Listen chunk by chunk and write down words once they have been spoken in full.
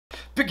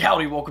Big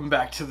howdy, welcome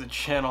back to the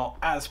channel.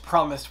 As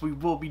promised, we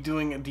will be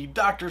doing the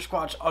Dr.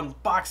 Squatch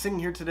unboxing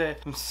here today.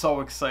 I'm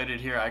so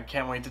excited here. I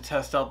can't wait to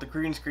test out the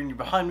green screen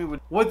behind me.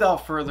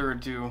 Without further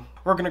ado,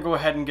 we're gonna go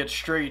ahead and get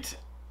straight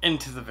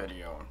into the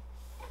video.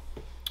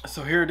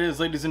 So here it is,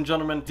 ladies and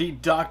gentlemen. The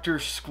Dr.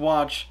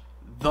 Squatch,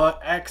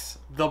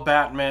 the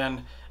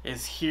Batman,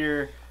 is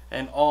here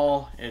in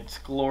all its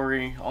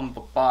glory on the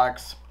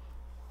box.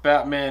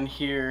 Batman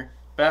here,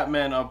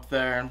 Batman up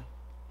there.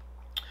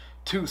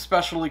 2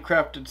 specially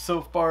crafted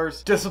soap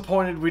bars.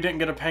 Disappointed we didn't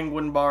get a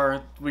penguin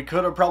bar. We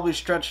could have probably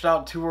stretched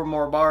out 2 or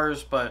more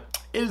bars, but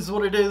it is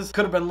what it is.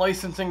 Could have been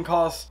licensing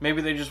costs.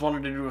 Maybe they just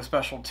wanted to do a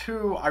special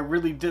 2. I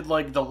really did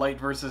like the light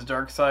versus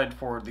dark side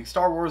for the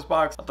Star Wars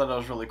box. I thought that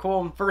was really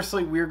cool.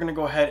 Firstly, we're gonna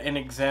go ahead and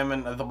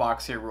examine the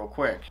box here real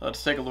quick.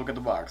 Let's take a look at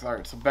the box.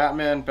 Alright, so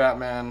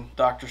Batman,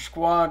 Dr.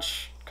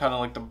 Squatch. Kind of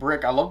like the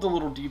brick. I love the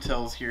little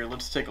details here.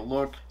 Let's take a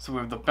look. So we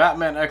have the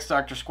Batman x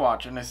Dr.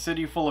 Squatch. In a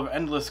city full of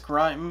endless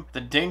crime,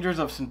 the dangers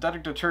of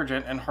synthetic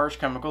detergent and harsh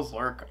chemicals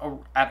lurk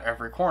at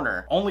every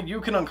corner. Only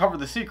you can uncover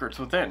the secrets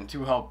within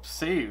to help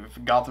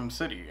save Gotham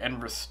City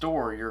and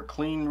restore your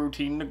clean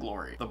routine to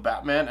glory. The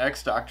Batman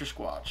x Dr.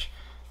 Squatch.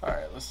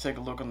 Alright, let's take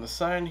a look on the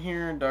side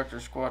here. Dr.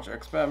 Squatch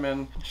x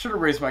Batman. Should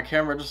have raised my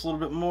camera just a little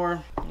bit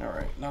more.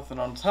 Alright, nothing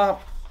on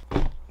top.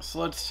 So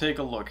let's take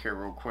a look here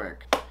real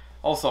quick.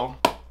 Also,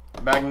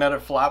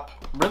 magnetic flap.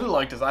 Really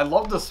like this. I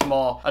love the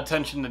small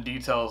attention to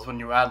details when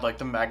you add like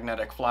the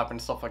magnetic flap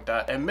and stuff like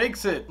that. It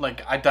makes it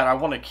like I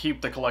want to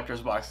keep the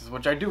collector's boxes,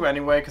 which I do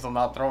anyway because I'm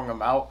not throwing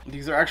them out.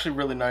 These are actually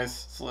really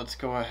nice. So let's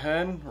go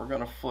ahead. We're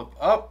gonna flip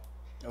up.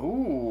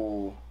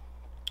 Ooh.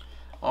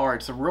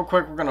 Alright, so real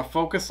quick, we're going to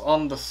focus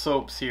on the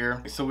soaps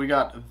here. So we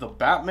got the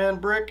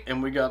Batman brick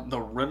and we got the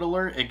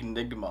Riddler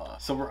Enigma.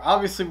 So we're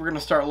going to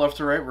start left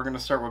to right. We're going to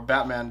start with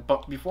Batman.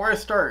 But before I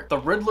start, the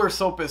Riddler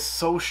soap is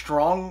so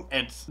strong.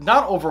 It's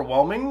not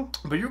overwhelming,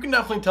 but you can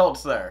definitely tell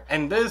it's there.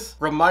 And this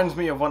reminds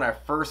me of when I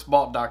first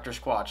bought Dr.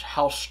 Squatch.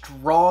 How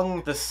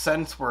strong the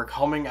scents were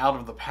coming out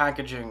of the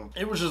packaging.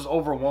 It was just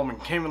overwhelming.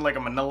 Came in like a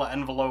manila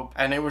envelope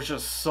and it was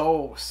just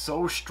so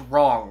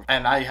strong.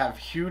 And I have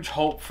huge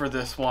hope for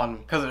this one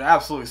because it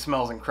absolutely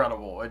smells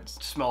incredible. It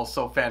smells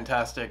so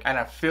fantastic, and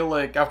I feel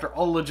like after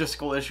all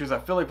logistical issues, I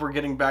feel like we're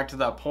getting back to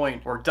that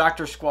point where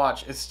Dr.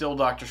 Squatch is still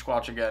Dr.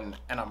 Squatch again,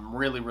 and I'm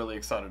really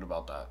excited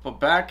about that. But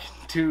back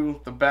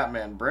to the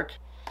Batman brick.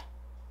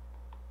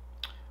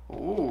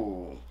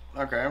 Ooh,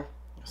 okay.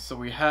 So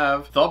we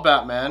have the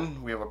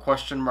Batman, we have a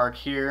question mark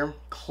here,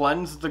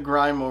 cleanse the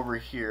grime over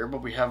here,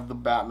 but we have the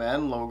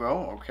Batman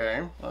logo,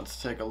 okay. Let's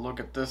take a look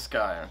at this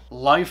guy.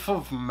 Life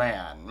of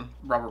Man,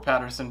 Robert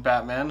Pattinson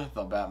Batman,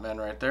 the Batman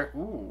right there.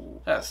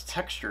 Ooh, that has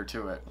texture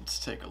to it. Let's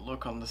take a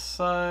look on the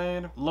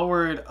side.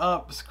 Lower it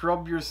up,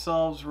 scrub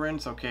yourselves,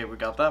 rinse. Okay, we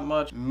got that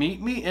much.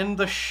 Meet me in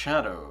the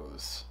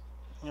shadows.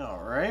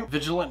 Alright.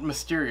 Vigilant,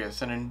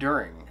 mysterious, and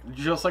enduring.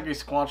 Just like a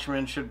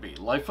Squatchman should be.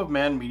 Life of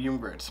Man, medium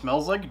grit.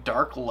 Smells like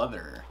dark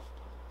leather.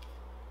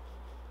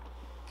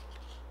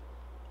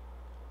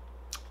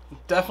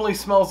 Definitely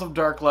smells of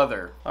dark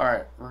leather.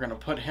 Alright, we're gonna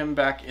put him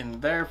back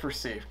in there for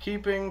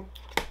safekeeping.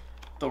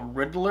 The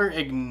Riddler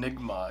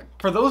Enigma.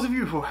 For those of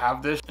you who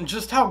have this, and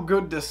just how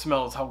good this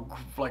smells, how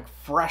like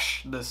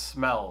fresh this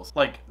smells.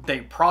 Like they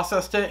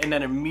processed it and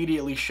then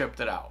immediately shipped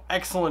it out.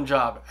 Excellent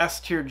job,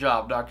 S-tier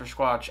job, Dr.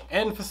 Squatch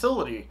and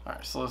facility.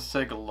 Alright, so let's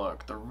take a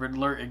look. The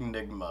Riddler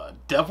Enigma.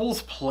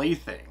 Devil's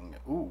Plaything.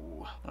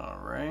 Ooh,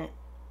 alright.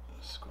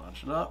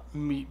 Squatch it up.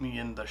 Meet me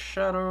in the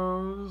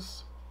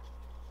shadows.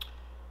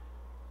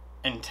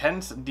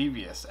 Intense,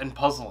 devious, and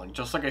puzzling,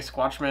 just like a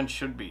Squatchman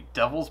should be.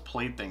 Devil's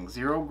Plaything,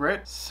 0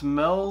 grit.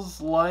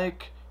 Smells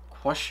like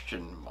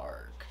question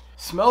mark.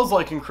 Smells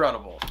like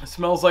incredible. It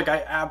smells like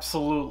I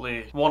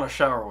absolutely want to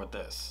shower with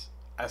this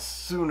as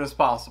soon as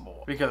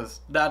possible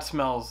because that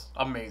smells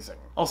amazing.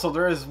 Also,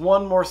 there is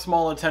one more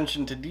small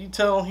attention to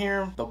detail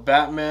here. The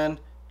Batman,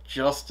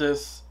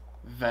 Justice,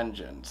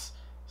 Vengeance.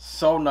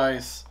 So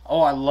nice.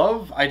 Oh,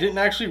 I didn't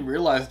actually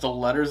realize the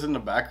letters in the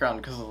background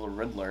because of the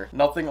Riddler.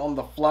 Nothing on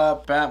the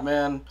flap.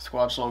 Batman,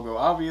 Squatch logo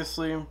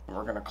obviously.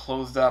 We're gonna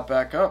close that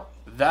back up.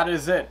 That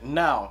is it.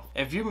 Now,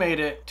 if you made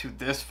it to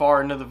this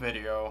far into the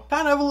video,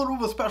 I have a little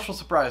bit of a special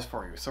surprise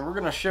for you. So we're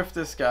gonna shift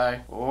this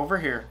guy over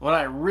here. When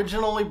I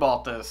originally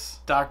bought this,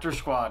 Dr.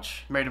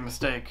 Squatch made a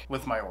mistake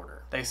with my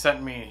order. They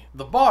sent me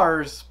the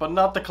bars, but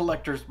not the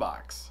collector's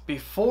box.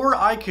 Before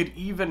I could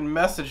even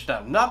message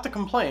them, not to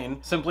complain,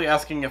 simply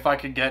asking if I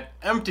could get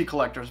empty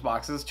collector's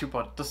boxes to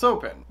put the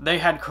soap in. They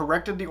had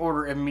corrected the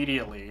order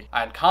immediately. I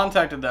had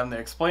contacted them, they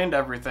explained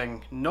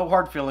everything, no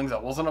hard feelings, I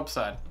wasn't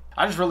upset.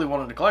 I just really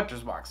wanted the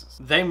collector's boxes.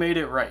 They made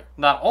it right.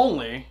 Not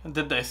only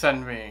did they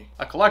send me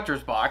a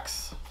collector's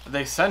box,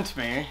 they sent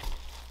me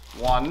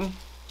 1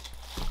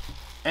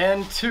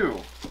 and 2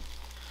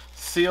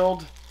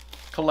 sealed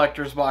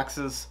collector's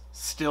boxes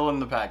still in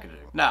the packaging.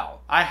 Now,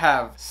 I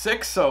have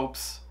 6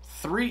 soaps,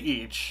 3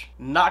 each,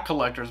 not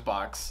collector's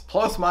box,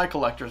 plus my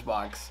collector's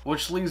box,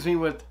 which leaves me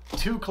with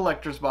 2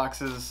 collector's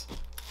boxes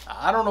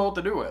I don't know what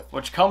to do with,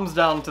 which comes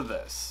down to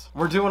this.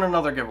 we're doing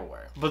another giveaway.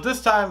 But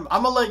this time,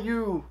 I'm gonna let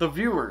you, the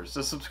viewers,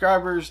 the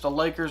subscribers, the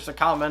likers, the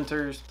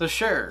commenters, the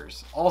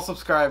sharers, all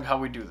subscribe how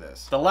we do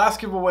this. The last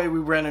giveaway, we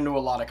ran into a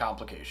lot of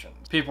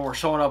complications. People were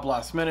showing up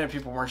last minute,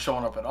 people weren't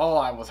showing up at all.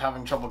 I was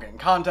having trouble getting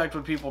contact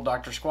with people.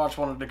 Dr. Squatch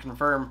wanted to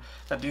confirm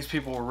that these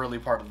people were really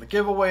part of the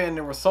giveaway, and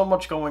there was so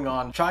much going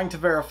on, trying to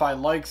verify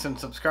likes and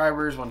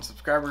subscribers when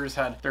subscribers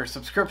had their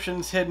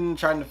subscriptions hidden,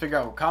 trying to figure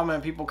out who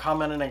commented, people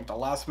commenting at the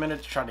last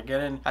minute to try to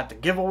get in at the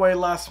giveaway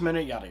last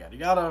minute, yada yada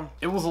yada.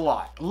 It was a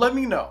lot. Let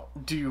me know.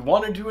 Do you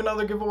want to do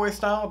another giveaway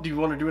style? Do you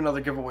want to do another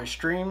giveaway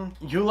stream?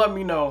 You let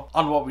me know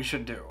on what we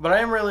should do. But I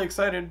am really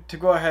excited to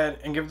go ahead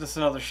and give this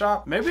another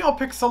shot. Maybe I'll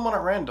pick someone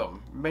at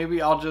random.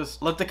 Maybe I'll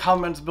just let the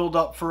comments build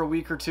up for a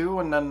week or two,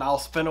 and then I'll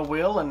spin a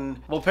wheel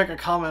and we'll pick a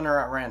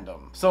commenter at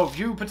random. So if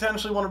you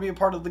potentially want to be a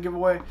part of the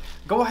giveaway,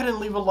 go ahead and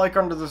leave a like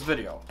under this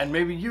video. And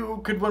maybe you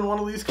could win one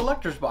of these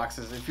collector's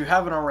boxes if you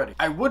haven't already.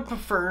 I would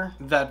prefer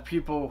that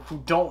people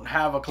who don't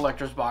have a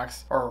collector's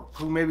box, or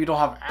who maybe don't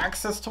have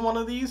access to one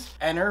of these,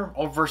 enter,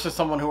 or versus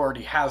someone who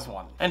already has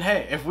one. And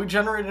hey, if we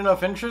generate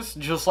enough interest,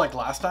 just like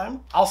last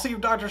time, I'll see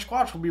if Dr.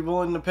 Squatch will be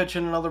willing to pitch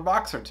in another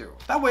box or two.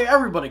 That way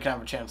everybody can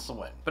have a chance to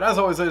win. But as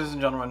always, ladies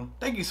and gentlemen,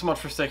 thank you so much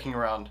for sticking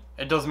around.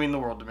 It does mean the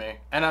world to me.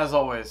 And as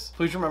always,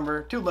 please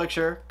remember to like,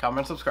 share,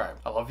 comment, subscribe.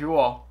 I love you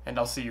all, and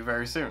I'll see you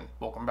very soon.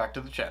 Welcome back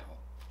to the channel.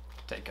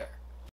 Take care.